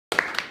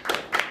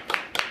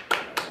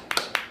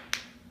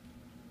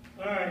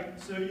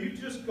So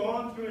you've just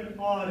gone through an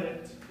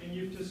audit and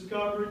you've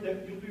discovered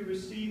that you'll be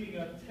receiving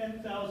a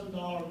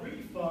 $10,000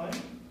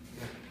 refund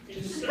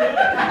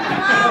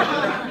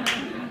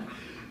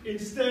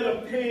instead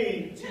of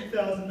paying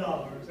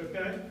 $2,000,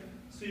 okay?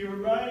 So you're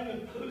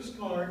writing a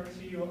postcard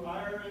to your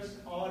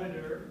IRS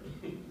auditor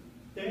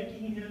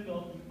thanking him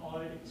of the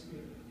audit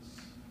experience.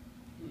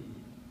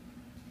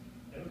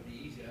 That would be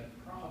easy. I'd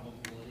probably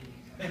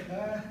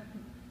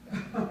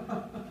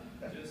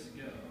just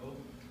go,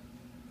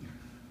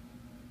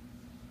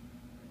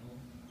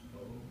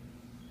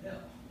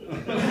 hell.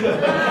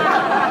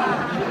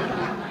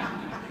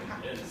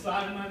 And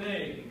sign my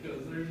name,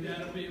 because there's got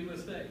to be a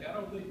mistake. I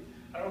don't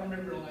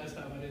remember the last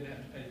time I didn't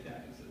have to pay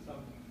taxes.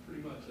 I'm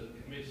pretty much a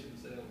commission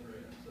sales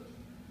rep, so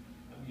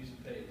I'm used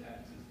to paying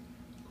taxes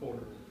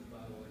quarterly,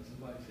 by the way.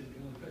 Somebody said you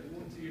only pay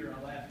once a year, I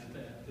laughed at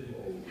that too.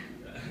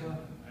 I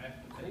have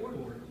to pay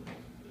quarterly.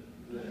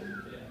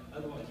 Yeah,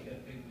 otherwise you got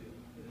a big bill.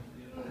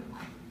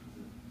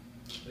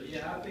 But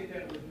yeah, I think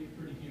that would be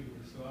pretty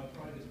humorous, so I'd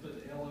probably just put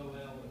the LOL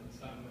and